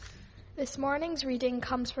This morning's reading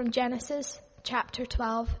comes from Genesis chapter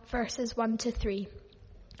 12, verses 1 to 3.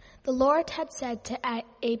 The Lord had said to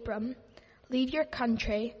Abram, "Leave your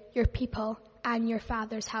country, your people, and your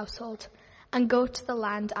father's household, and go to the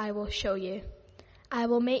land I will show you. I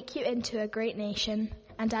will make you into a great nation,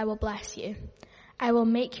 and I will bless you. I will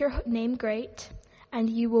make your name great,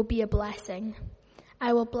 and you will be a blessing.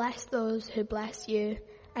 I will bless those who bless you,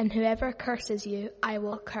 and whoever curses you, I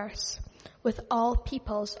will curse. With all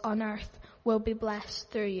peoples on earth will be blessed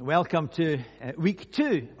through you." Welcome to week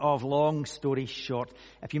 2 of Long Story Short.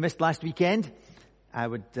 If you missed last weekend, I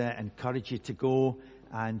would encourage you to go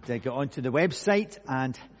and get onto the website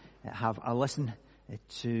and have a listen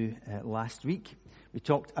to last week. We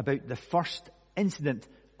talked about the first incident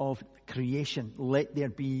of creation. Let there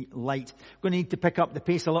be light. We're going to need to pick up the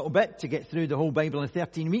pace a little bit to get through the whole Bible in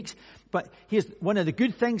 13 weeks. But here's one of the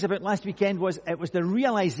good things about last weekend was it was the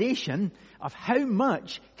realization of how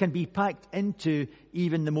much can be packed into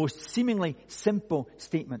even the most seemingly simple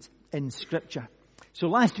statements in Scripture. So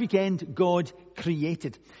last weekend, God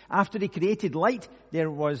created. After he created light, there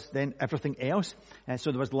was then everything else.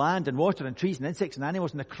 So there was land and water and trees and insects and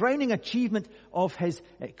animals. And the crowning achievement of his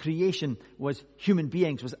creation was human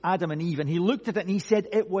beings, was Adam and Eve. And he looked at it and he said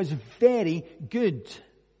it was very good.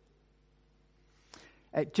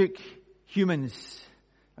 It took humans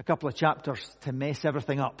a couple of chapters to mess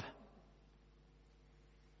everything up.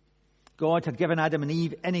 God had given Adam and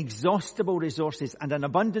Eve inexhaustible resources and an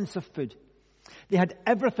abundance of food. They had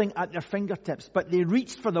everything at their fingertips, but they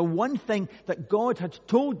reached for the one thing that God had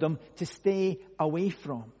told them to stay away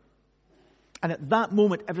from. And at that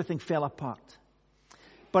moment, everything fell apart.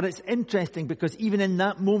 But it's interesting because even in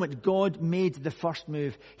that moment, God made the first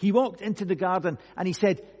move. He walked into the garden and he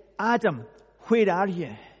said, "Adam, where are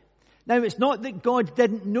you?" Now, it's not that God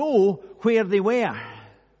didn't know where they were.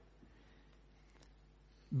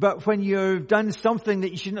 But when you've done something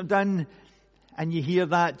that you shouldn't have done, and you hear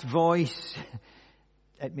that voice,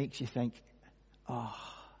 it makes you think, "Oh,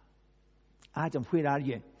 Adam, where are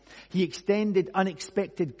you?" He extended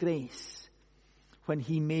unexpected grace when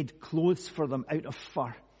he made clothes for them out of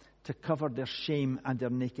fur to cover their shame and their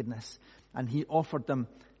nakedness. And he offered them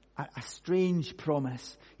a strange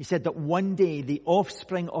promise. He said that one day the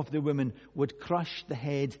offspring of the woman would crush the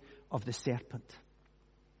head of the serpent.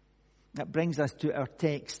 That brings us to our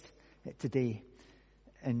text today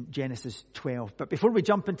in Genesis 12. But before we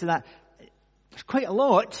jump into that, there's quite a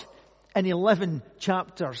lot in 11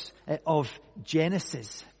 chapters of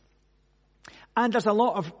Genesis. And there's a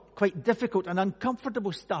lot of quite difficult and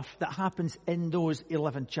uncomfortable stuff that happens in those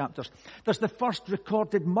 11 chapters. There's the first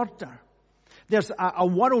recorded murder. There's a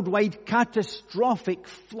worldwide catastrophic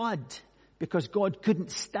flood because God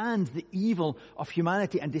couldn't stand the evil of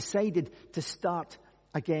humanity and decided to start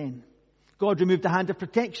again. God removed the hand of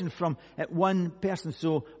protection from one person.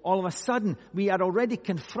 So all of a sudden, we are already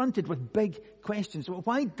confronted with big questions.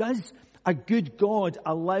 Why does a good God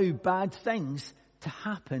allow bad things to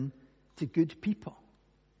happen to good people?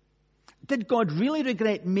 Did God really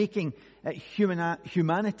regret making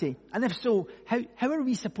humanity? And if so, how are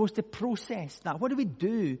we supposed to process that? What do we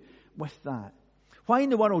do with that? Why in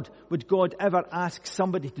the world would God ever ask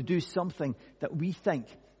somebody to do something that we think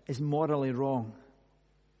is morally wrong?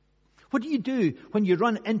 What do you do when you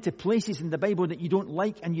run into places in the Bible that you don't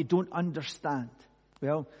like and you don't understand?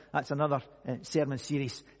 Well, that's another sermon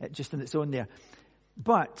series just on its own there.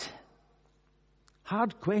 But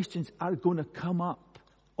hard questions are going to come up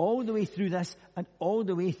all the way through this and all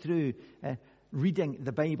the way through reading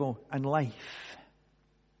the Bible and life.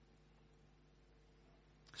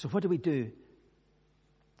 So what do we do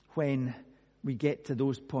when we get to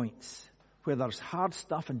those points where there's hard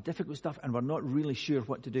stuff and difficult stuff and we're not really sure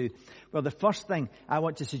what to do? Well, the first thing I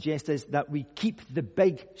want to suggest is that we keep the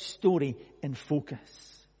big story in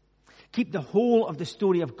focus. Keep the whole of the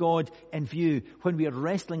story of God in view when we are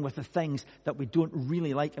wrestling with the things that we don't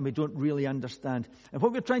really like and we don't really understand. And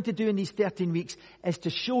what we're trying to do in these 13 weeks is to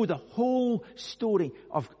show the whole story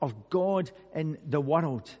of God in the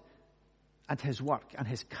world and his work and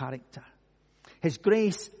his character. His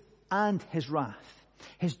grace and his wrath.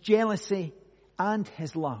 His jealousy and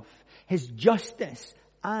his love. His justice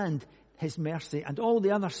and his mercy. And all the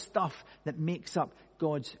other stuff that makes up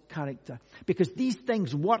God's character. Because these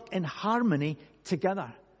things work in harmony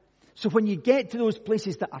together. So when you get to those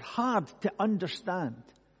places that are hard to understand,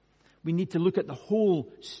 we need to look at the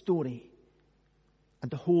whole story and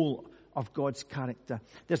the whole of God's character.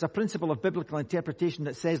 There's a principle of biblical interpretation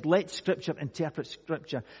that says, let Scripture interpret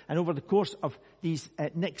Scripture. And over the course of these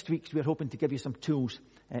next weeks, we're hoping to give you some tools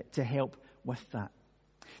to help with that.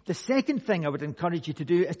 The second thing I would encourage you to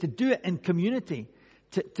do is to do it in community.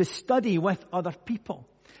 to study with other people.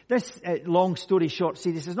 This long story short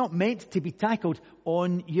series is not meant to be tackled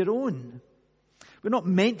on your own. We're not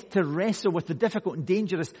meant to wrestle with the difficult and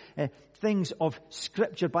dangerous things of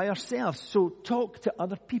Scripture by ourselves. So talk to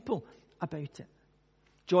other people about it.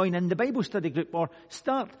 Join in the Bible study group or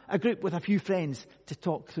start a group with a few friends to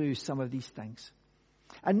talk through some of these things.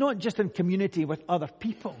 And not just in community with other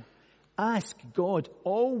people. Ask God,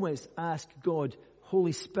 always ask God,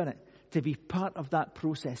 Holy Spirit, to be part of that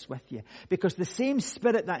process with you. Because the same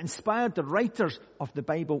Spirit that inspired the writers of the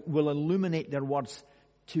Bible will illuminate their words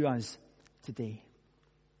to us today.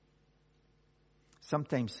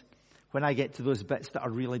 Sometimes when I get to those bits that are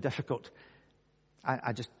really difficult,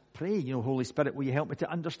 I just pray, Holy Spirit, will you help me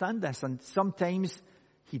to understand this? And sometimes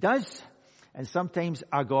He does, and sometimes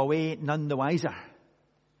I go away none the wiser.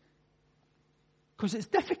 Because it's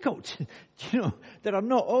difficult. There are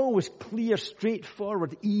not always clear,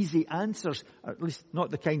 straightforward, easy answers, or at least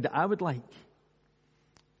not the kind that I would like.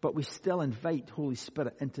 But we still invite Holy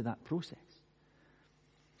Spirit into that process.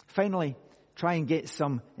 Finally, try and get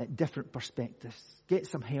some different perspectives. Get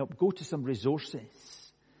some help. Go to some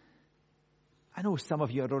resources. I know some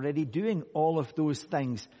of you are already doing all of those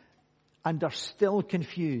things and are still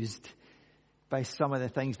confused by some of the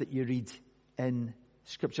things that you read in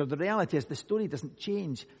Scripture. The reality is the story doesn't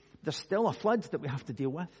change. There's still a flood that we have to deal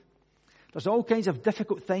with. There's all kinds of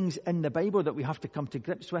difficult things in the Bible that we have to come to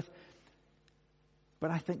grips with. But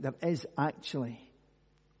I think there is actually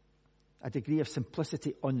a degree of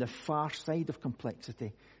simplicity on the far side of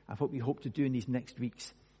complexity. And what we hope to do in these next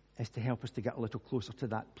weeks is to help us to get a little closer to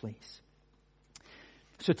that place.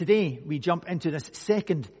 So today we jump into this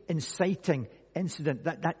second inciting incident,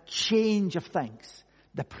 that change of things,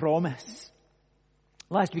 the promise.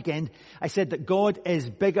 Last weekend I said that God is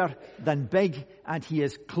bigger than big and He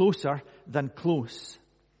is closer than close.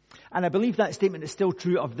 And I believe that statement is still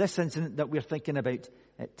true of this incident that we're thinking about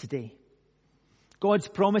today. God's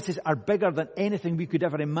promises are bigger than anything we could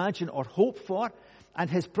ever imagine or hope for. And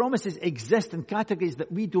His promises exist in categories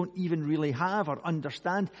that we don't even really have or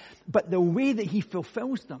understand. But the way that He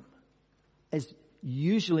fulfills them is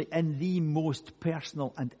usually in the most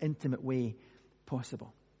personal and intimate way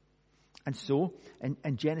possible. And so,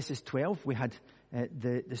 in Genesis 12, we had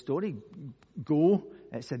the story. Go,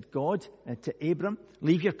 it said God to Abram,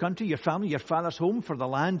 leave your country, your family, your father's home for the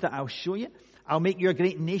land that I'll show you. I'll make you a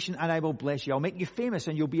great nation and I will bless you. I'll make you famous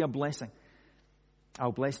and you'll be a blessing.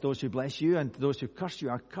 I'll bless those who bless you and those who curse you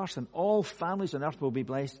I'll curse, and all families on earth will be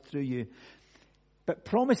blessed through you. But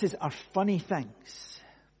promises are funny things.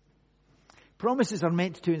 Promises are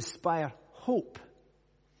meant to inspire hope.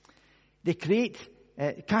 They create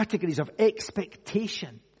categories of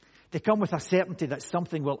expectation. They come with a certainty that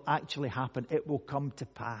something will actually happen. It will come to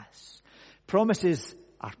pass. Promises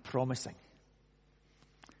are promising.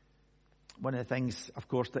 One of the things, of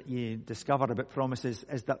course, that you discover about promises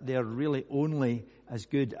is that they're really only as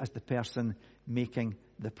good as the person making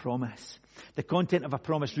the promise. The content of a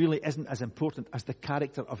promise really isn't as important as the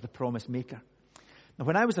character of the promise maker. Now,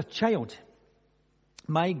 when I was a child,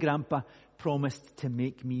 my grandpa promised to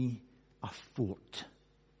make me a fort.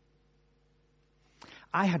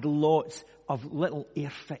 I had lots of little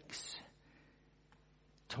Airfix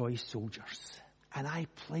toy soldiers, and I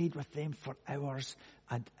played with them for hours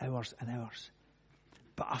and hours and hours.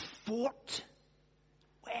 But a fort,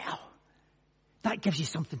 well, that gives you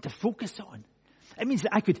something to focus on. It means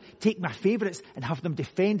that I could take my favourites and have them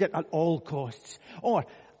defend it at all costs. Or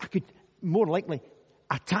I could, more likely,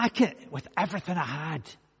 attack it with everything I had.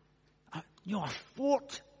 A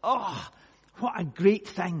fort, what a great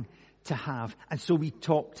thing to have. And so we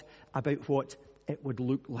talked about what it would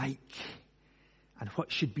look like and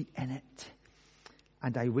what should be in it.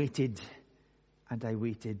 And I waited, and I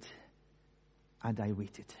waited, and I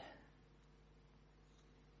waited.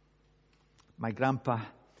 My grandpa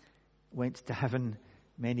went to heaven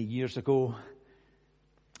many years ago,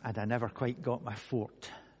 and I never quite got my fort.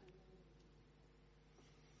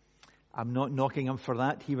 I'm not knocking him for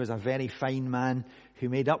that. He was a very fine man who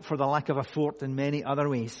made up for the lack of a fort in many other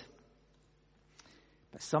ways.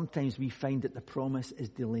 But sometimes we find that the promise is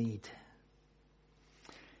delayed.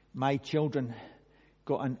 My children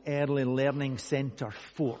got an early learning centre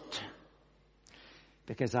fort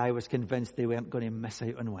because I was convinced they weren't going to miss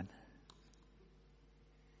out on one.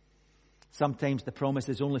 Sometimes the promise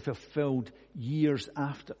is only fulfilled years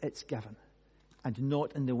after it's given and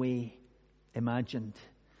not in the way imagined.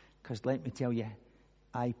 Because let me tell you,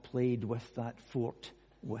 I played with that fort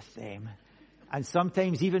with them. And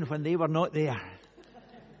sometimes even when they were not there.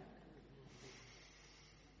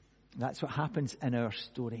 That's what happens in our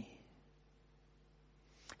story.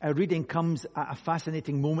 Our reading comes at a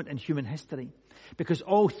fascinating moment in human history, because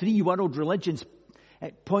all three world religions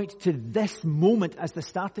point to this moment as the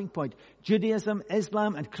starting point. Judaism,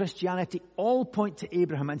 Islam, and Christianity all point to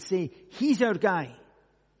Abraham and say, he's our guy.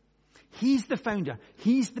 He's the founder.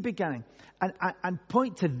 He's the beginning. And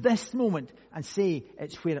point to this moment and say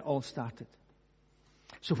it's where it all started.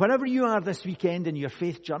 So wherever you are this weekend in your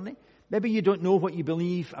faith journey, maybe you don't know what you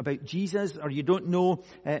believe about Jesus, or you don't know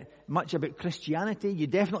much about Christianity. You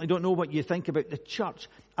definitely don't know what you think about the church.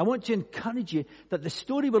 I want to encourage you that the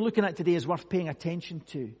story we're looking at today is worth paying attention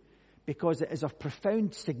to, because it is of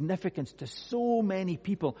profound significance to so many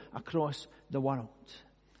people across the world.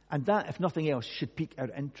 And that, if nothing else, should pique our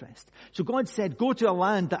interest. So God said, go to a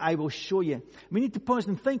land that I will show you. We need to pause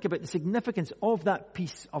and think about the significance of that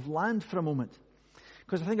piece of land for a moment.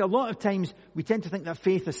 Because I think a lot of times we tend to think that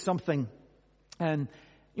faith is something,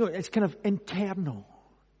 it's kind of internal.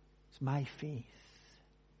 It's my faith.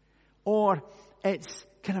 Or it's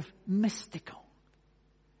kind of mystical.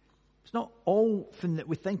 It's not often that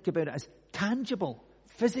we think about it as tangible,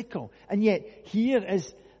 physical. And yet here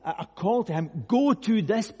is a call to him, go to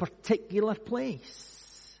this particular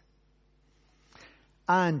place.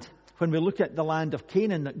 And when we look at the land of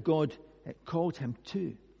Canaan that God called him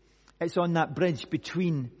to, it's on that bridge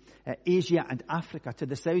between Asia and Africa. To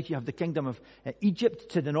the south, you have the kingdom of Egypt.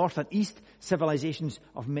 To the north and east, civilizations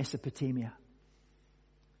of Mesopotamia.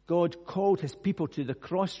 God called his people to the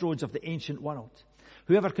crossroads of the ancient world.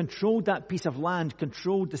 Whoever controlled that piece of land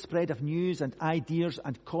controlled the spread of news and ideas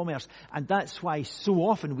and commerce. And that's why so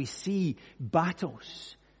often we see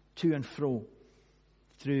battles to and fro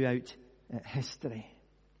throughout history.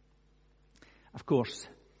 Of course,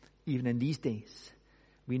 even in these days,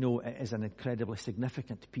 we know it is an incredibly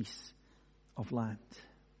significant piece of land.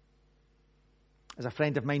 As a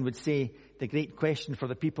friend of mine would say, the great question for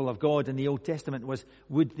the people of God in the Old Testament was,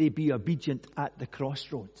 would they be obedient at the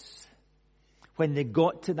crossroads? When they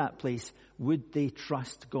got to that place, would they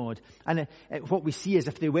trust God? And what we see is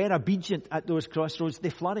if they were obedient at those crossroads, they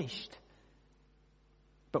flourished.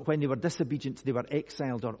 But when they were disobedient, they were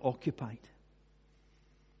exiled or occupied.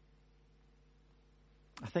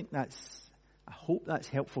 I hope that's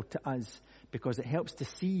helpful to us, because it helps to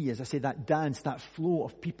see, as I say, that dance, that flow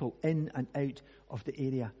of people in and out of the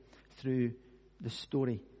area through the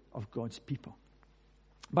story of God's people.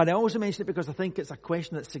 But I also mention it because I think it's a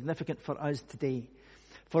question that's significant for us today.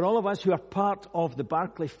 For all of us who are part of the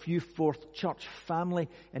Barclay Fewforth Church family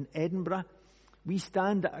in Edinburgh, we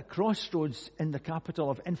stand at a crossroads in the capital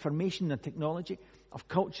of information and technology, of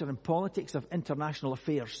culture and politics, of international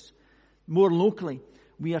affairs. More locally,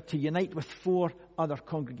 we are to unite with 4 other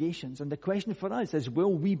congregations. And the question for us is,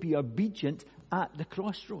 will we be obedient at the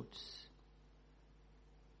crossroads?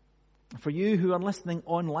 For you who are listening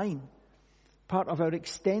online, part of our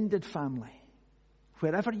extended family,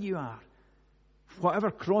 wherever you are,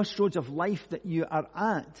 whatever crossroads of life that you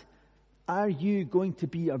are you going to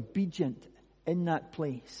be obedient in that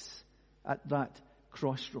place, at that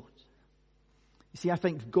crossroads? You see, I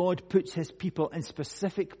think God puts his people in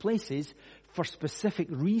specific places for specific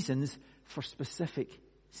reasons, for specific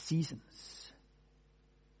seasons.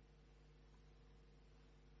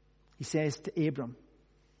 He says to Abram,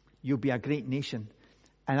 you'll be a great nation.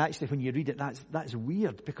 And actually, when you read it, that's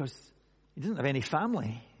weird, because he doesn't have any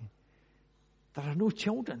family. There are no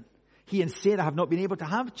children. He and Sarah have not been able to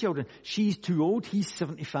have children. She's too old. He's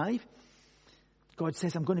 75. God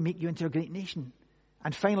says, I'm going to make you into a great nation.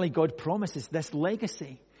 And finally, God promises this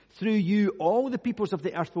legacy. Through you, all the peoples of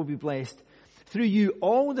the earth will be blessed. Through you,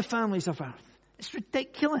 all the families of earth. It's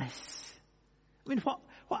ridiculous. I mean, what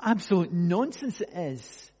absolute nonsense it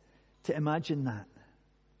is to imagine that.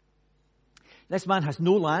 This man has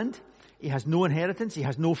no land. He has no inheritance. He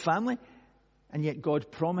has no family. And yet God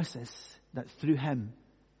promises that through him,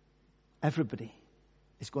 everybody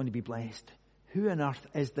is going to be blessed. Who on earth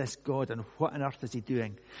is this God, and what on earth is he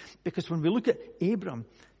doing? Because when we look at Abram,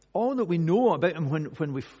 all that we know about him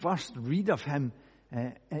when we first read of him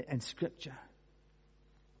in Scripture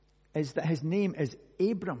is that his name is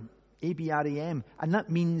Abram, Abram, and that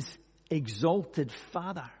means exalted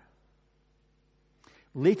father.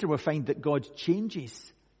 Later we'll find that God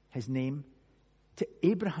changes his name to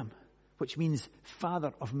Abraham, which means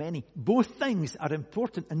father of many. Both things are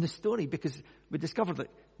important in the story, because we discover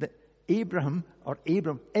that Abraham or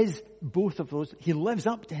Abram is both of those. He lives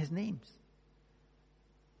up to his names.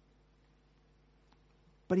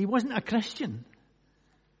 But he wasn't a Christian.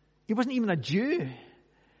 He wasn't even a Jew.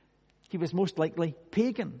 He was most likely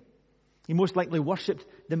pagan. He most likely worshipped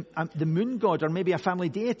the moon god or maybe a family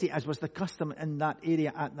deity, as was the custom in that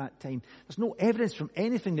area at that time. There's no evidence from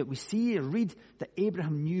anything that we see or read that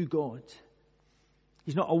Abraham knew God.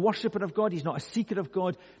 He's not a worshipper of God. He's not a seeker of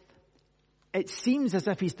God. It seems as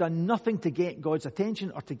if he's done nothing to get God's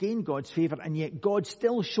attention or to gain God's favor, and yet God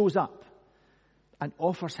still shows up and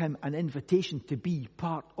offers him an invitation to be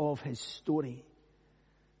part of his story.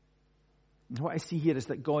 And what I see here is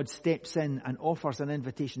that God steps in and offers an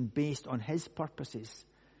invitation based on his purposes,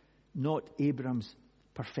 not Abram's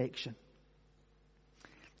perfection.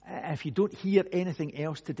 If you don't hear anything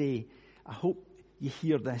else today, I hope you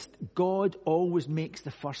hear this. God always makes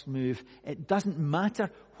the first move. It doesn't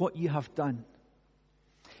matter what you have done.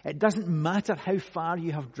 It doesn't matter how far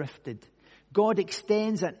you have drifted. God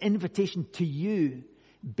extends an invitation to you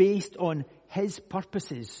based on his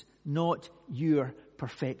purposes, not your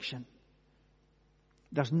perfection.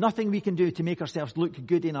 There's nothing we can do to make ourselves look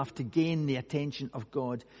good enough to gain the attention of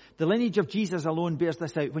God. The lineage of Jesus alone bears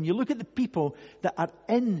this out. When you look at the people that are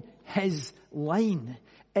in his line,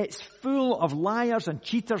 it's full of liars and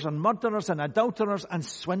cheaters and murderers and adulterers and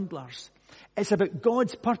swindlers. It's about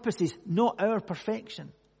God's purposes, not our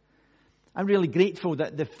perfection. I'm really grateful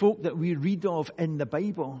that the folk that we read of in the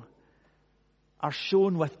Bible are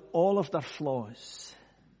shown with all of their flaws,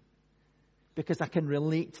 because I can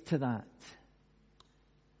relate to that.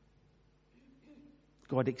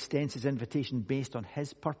 God extends his invitation based on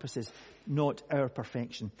his purposes, not our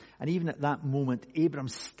perfection. And even at that moment, Abram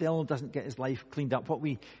still doesn't get his life cleaned up. What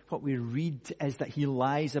we read is that he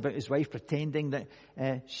lies about his wife, pretending that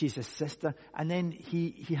she's his sister. And then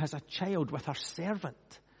he has a child with her servant.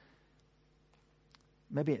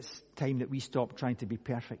 Maybe it's time that we stop trying to be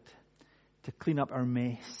perfect, to clean up our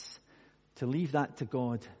mess, to leave that to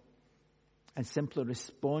God, and simply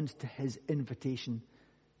respond to his invitation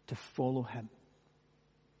to follow him.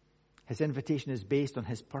 His invitation is based on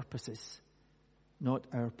his purposes, not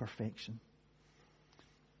our perfection.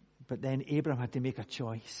 But then Abram had to make a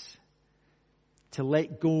choice to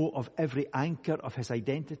let go of every anchor of his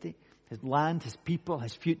identity, his land, his people,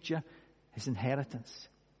 his future, his inheritance.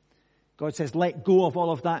 God says, let go of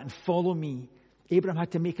all of that and follow me. Abram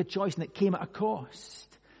had to make a choice, and it came at a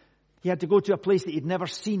cost. He had to go to a place that he'd never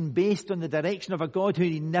seen based on the direction of a God who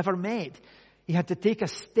he'd never met. He had to take a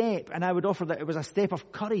step, and I would offer that it was a step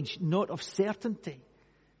of courage, not of certainty.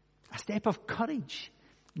 A step of courage,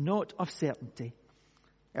 not of certainty.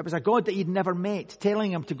 It was a God that he'd never met,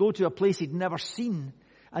 telling him to go to a place he'd never seen,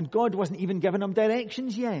 and God wasn't even giving him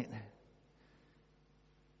directions yet.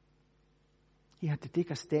 He had to take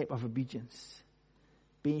a step of obedience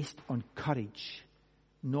based on courage,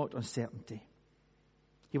 not on certainty.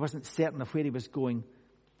 He wasn't certain of where he was going.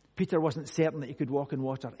 Peter wasn't certain that he could walk in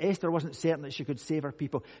water. Esther wasn't certain that she could save her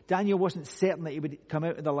people. Daniel wasn't certain that he would come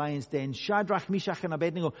out of the lion's den. Shadrach, Meshach, and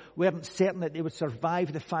Abednego weren't certain that they would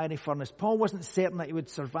survive the fiery furnace. Paul wasn't certain that he would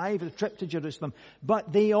survive the trip to Jerusalem.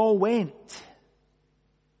 But they all went.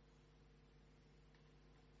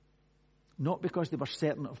 Not because they were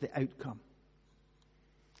certain of the outcome,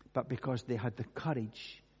 but because they had the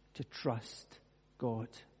courage to trust God.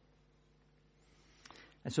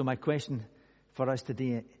 And so my question for us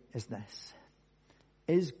today is this.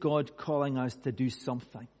 Is God calling us to do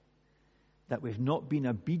something that we've not been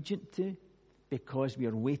obedient to because we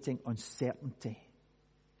are waiting on certainty,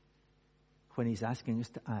 when he's asking us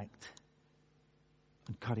to act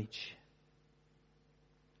on courage?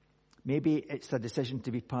 Maybe it's a decision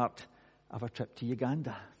to be part of a trip to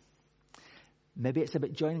Uganda. Maybe it's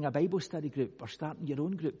about joining a Bible study group or starting your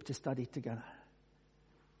own group to study together.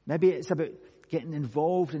 Maybe it's about getting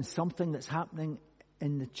involved in something that's happening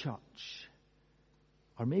in the church.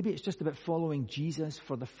 Or maybe it's just about following Jesus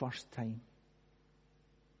for the first time.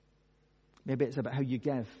 Maybe it's about how you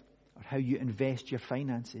give or how you invest your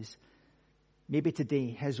finances. Maybe today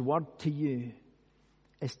his word to you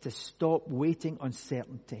is to stop waiting on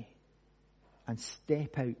certainty and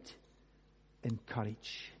step out in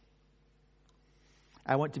courage.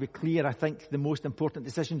 I want to be clear. I think the most important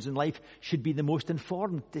decisions in life should be the most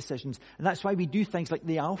informed decisions. And that's why we do things like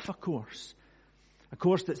the Alpha course. A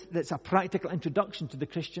course that's a practical introduction to the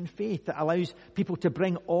Christian faith that allows people to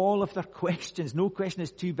bring all of their questions. No question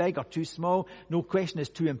is too big or too small. No question is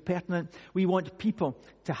too impertinent. We want people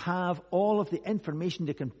to have all of the information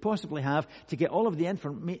they can possibly have, to get all of the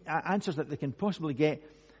answers that they can possibly get,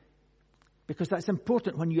 because that's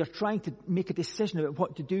important when you're trying to make a decision about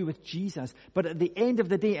what to do with Jesus. But at the end of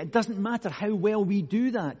the day, it doesn't matter how well we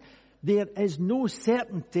do that. There is no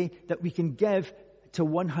certainty that we can give to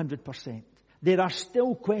 100%. There are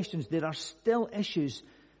still questions, there are still issues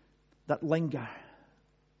that linger.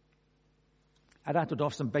 I rattled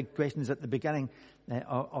off some big questions at the beginning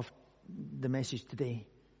of the message today.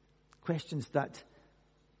 Questions that,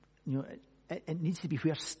 it needs to be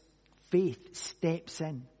where faith steps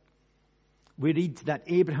in. We read that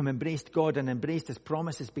Abraham embraced God and embraced his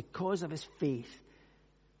promises because of his faith.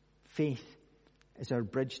 Faith is our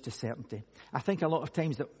bridge to certainty. I think a lot of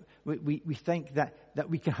times that we think that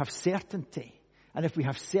we can have certainty. And if we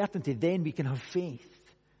have certainty, then we can have faith.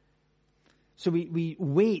 So we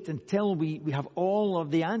wait until we have all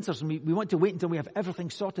of the answers, and we want to wait until we have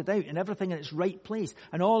everything sorted out and everything in its right place,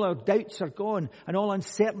 and all our doubts are gone and all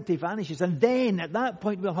uncertainty vanishes. And then at that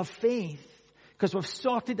point we'll have faith because we've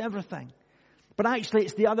sorted everything. But actually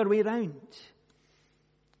it's the other way around.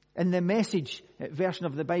 In the Message version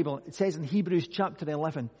of the Bible, it says in Hebrews chapter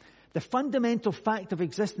 11, the fundamental fact of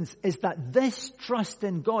existence is that this trust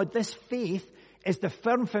in God, this faith, is the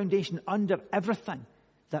firm foundation under everything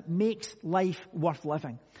that makes life worth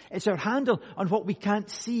living. It's our handle on what we can't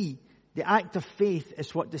see. The act of faith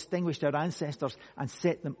is what distinguished our ancestors and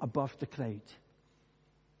set them above the crowd.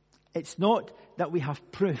 It's not that we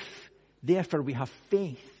have proof, therefore we have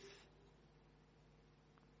faith.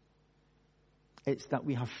 It's that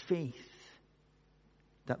we have faith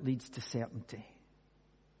that leads to certainty.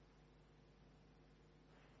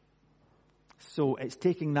 So it's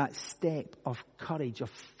taking that step of courage, of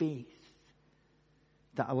faith,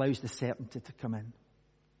 that allows the certainty to come in.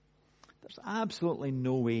 There's absolutely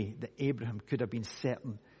no way that Abraham could have been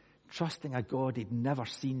certain, trusting a God he'd never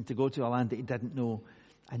seen, to go to a land that he didn't know,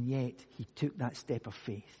 and yet he took that step of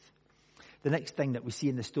faith. The next thing that we see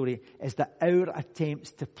in the story is that our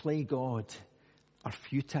attempts to play God are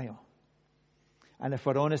futile. And if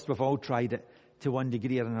we're honest, we've all tried it to one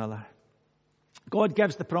degree or another. God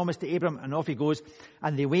gives the promise to Abram, and off he goes,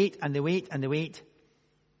 and they wait, and they wait, and they wait.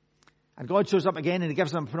 And God shows up again and he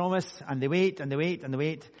gives them a promise, and they wait and they wait and they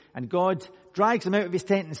wait. And God drags them out of his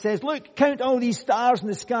tent and says, look, count all these stars in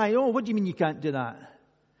the sky. Oh, what do you mean you can't do that?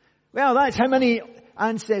 Well, that's how many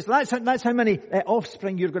ancestors, that's how many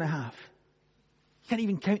offspring you're going to have. You can't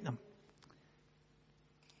even count them.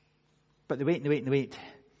 But they wait and they wait and they wait.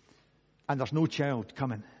 And there's no child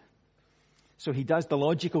coming. So he does the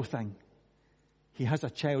logical thing. He has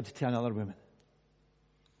a child to another woman.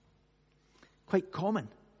 Quite common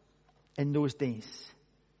in those days.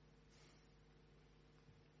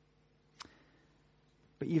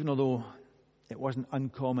 But even although it wasn't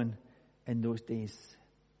uncommon in those days,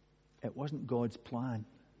 it wasn't God's plan.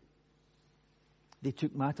 They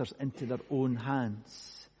took matters into their own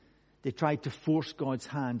hands. They tried to force God's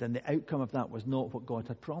hand, and the outcome of that was not what God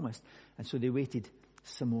had promised. And so they waited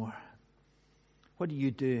some more. What do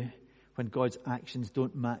you do when God's actions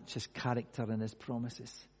don't match his character and his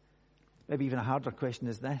promises? Maybe even a harder question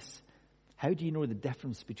is this. How do you know the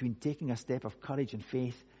difference between taking a step of courage and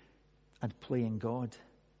faith and playing God?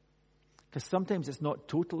 Because sometimes it's not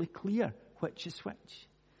totally clear which is which.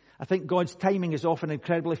 I think God's timing is often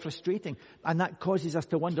incredibly frustrating, and that causes us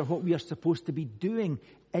to wonder what we are supposed to be doing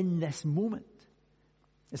in this moment.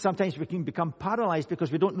 And sometimes we can become paralyzed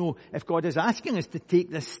because we don't know if God is asking us to take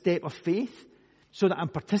this step of faith so that I'm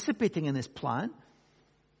participating in his plan,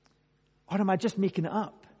 or am I just making it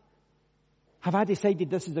up? Have I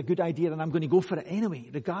decided this is a good idea and I'm going to go for it anyway,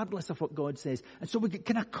 regardless of what God says? And so we get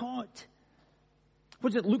kind of caught.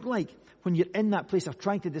 What does it look like when you're in that place of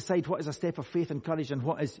trying to decide what is a step of faith and courage and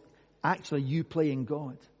what is actually you playing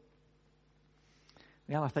God?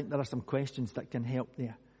 Well, I think there are some questions that can help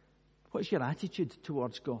there. What's your attitude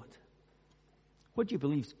towards God? What do you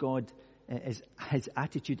believe his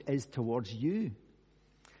attitude is towards you?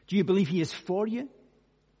 Do you believe he is for you,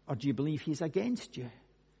 or do you believe he is against you?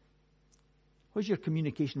 What does your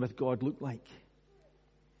communication with God look like?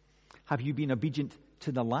 Have you been obedient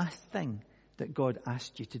to the last thing that God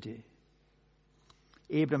asked you to do?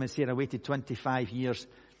 Abram and Sarah waited 25 years.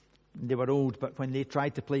 They were old, but when they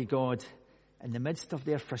tried to play God, in the midst of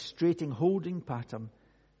their frustrating holding pattern,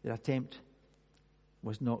 their attempt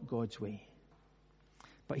was not God's way.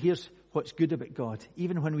 But here's what's good about God.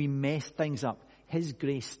 Even when we mess things up, his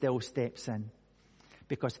grace still steps in.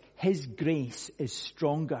 Because his grace is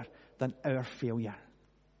stronger than our failure.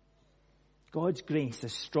 God's grace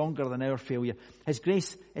is stronger than our failure. His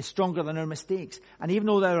grace is stronger than our mistakes. And even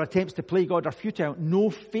though our attempts to play God are futile, no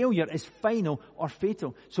failure is final or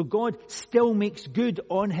fatal. So God still makes good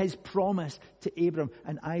on his promise to Abram,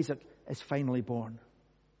 and Isaac is finally born.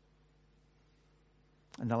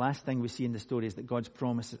 And the last thing we see in the story is that God's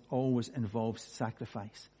promise always involves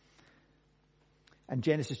sacrifice. In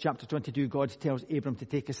Genesis chapter 22, God tells Abram to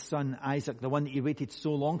take his son Isaac, the one that he waited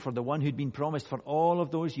so long for, the one who'd been promised for all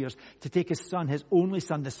of those years, to take his son, his only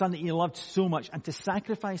son, the son that he loved so much, and to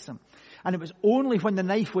sacrifice him. And it was only when the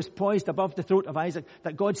knife was poised above the throat of Isaac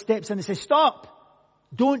that God steps in and says, "Stop!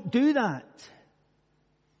 Don't do that.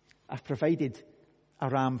 I've provided a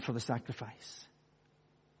ram for the sacrifice."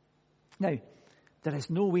 Now, there is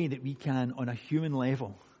no way that we can, on a human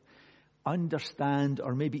level, understand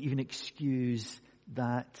or maybe even excuse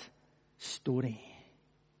that story.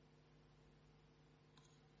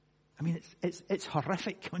 I mean, it's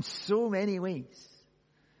horrific in so many ways.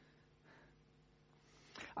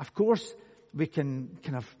 Of course, we can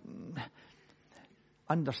kind of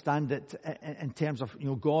understand it in terms of,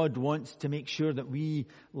 God wants to make sure that we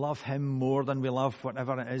love him more than we love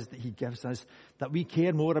whatever it is that he gives us, that we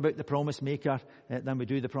care more about the promise maker than we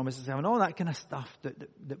do the promises, and all that kind of stuff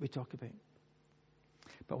that we talk about.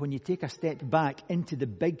 But when you take a step back into the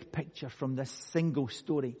big picture from this single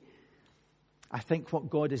story, I think what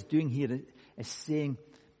God is doing here is saying,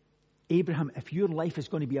 Abraham, if your life is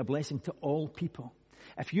going to be a blessing to all people,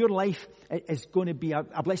 if your life is going to be a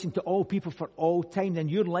blessing to all people for all time, then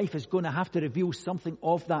your life is going to have to reveal something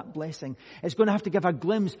of that blessing. It's going to have to give a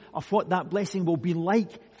glimpse of what that blessing will be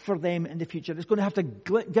like for them in the future. It's going to have to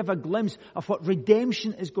give a glimpse of what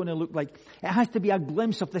redemption is going to look like. It has to be a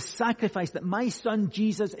glimpse of the sacrifice that my son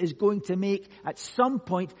Jesus is going to make at some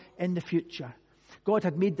point in the future. God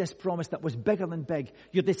had made this promise that was bigger than big.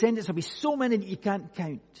 Your descendants will be so many that you can't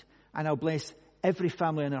count, and I'll bless every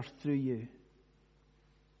family on earth through you.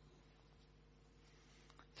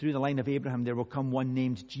 Through the line of Abraham, there will come one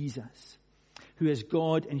named Jesus, who is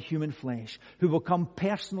God in human flesh, who will come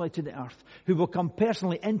personally to the earth, who will come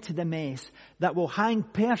personally into the mess, that will hang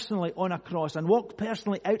personally on a cross and walk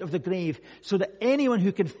personally out of the grave, so that anyone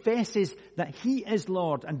who confesses that he is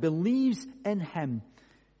Lord and believes in him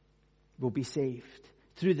will be saved.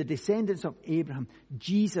 Through the descendants of Abraham,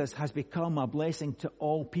 Jesus has become a blessing to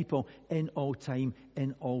all people in all time,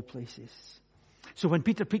 in all places. So when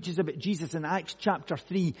Peter preaches about Jesus in Acts chapter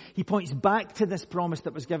 3, he points back to this promise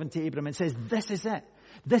that was given to Abram and says, this is it.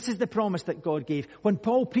 This is the promise that God gave. When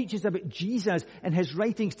Paul preaches about Jesus in his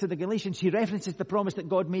writings to the Galatians, he references the promise that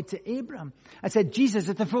God made to Abram and said, Jesus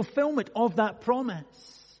is the fulfillment of that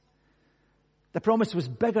promise. The promise was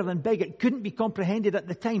bigger than big. It couldn't be comprehended at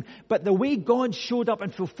the time. But the way God showed up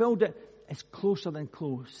and fulfilled it is closer than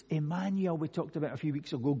close. Emmanuel, we talked about a few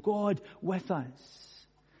weeks ago. God with us.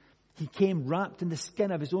 He came wrapped in the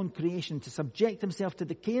skin of his own creation to subject himself to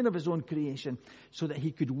the care of his own creation so that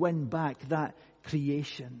he could win back that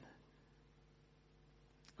creation.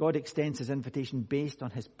 God extends his invitation based on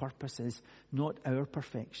his purposes, not our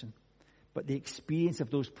perfection. But the experience of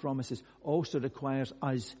those promises also requires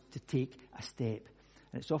us to take a step.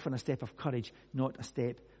 And it's often a step of courage, not a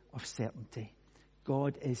step of certainty.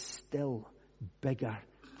 God is still bigger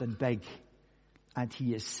than big. And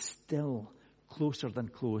he is still closer than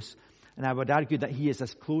close. And I would argue that he is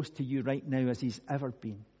as close to you right now as he's ever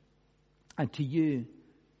been. And to you,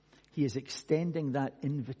 he is extending that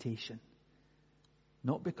invitation.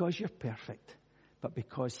 Not because you're perfect, but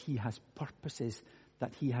because he has purposes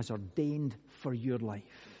that he has ordained for your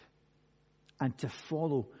life. And to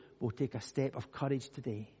follow will take a step of courage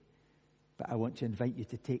today. But I want to invite you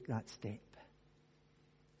to take that step.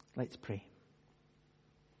 Let's pray.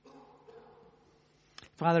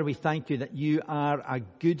 Father, we thank you that you are a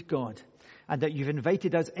good God and that you've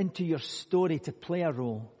invited us into your story to play a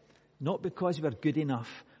role, not because we're good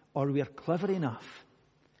enough or we're clever enough,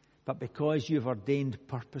 but because you've ordained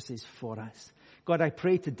purposes for us. God, I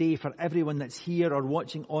pray today for everyone that's here or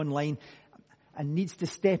watching online and needs to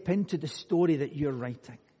step into the story that you're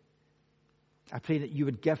writing. I pray that you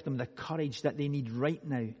would give them the courage that they need right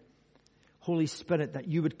now. Holy Spirit, that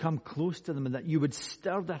you would come close to them and that you would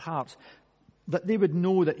stir their hearts, that they would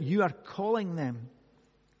know that you are calling them,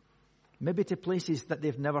 maybe to places that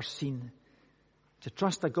they've never seen, to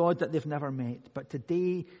trust a God that they've never met. But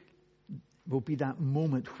today will be that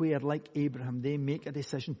moment where, like Abraham, they make a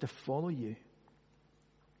decision to follow you.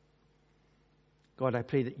 God, I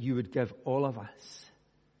pray that you would give all of us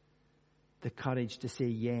the courage to say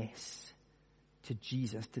yes to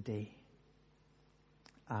Jesus today.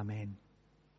 Amen.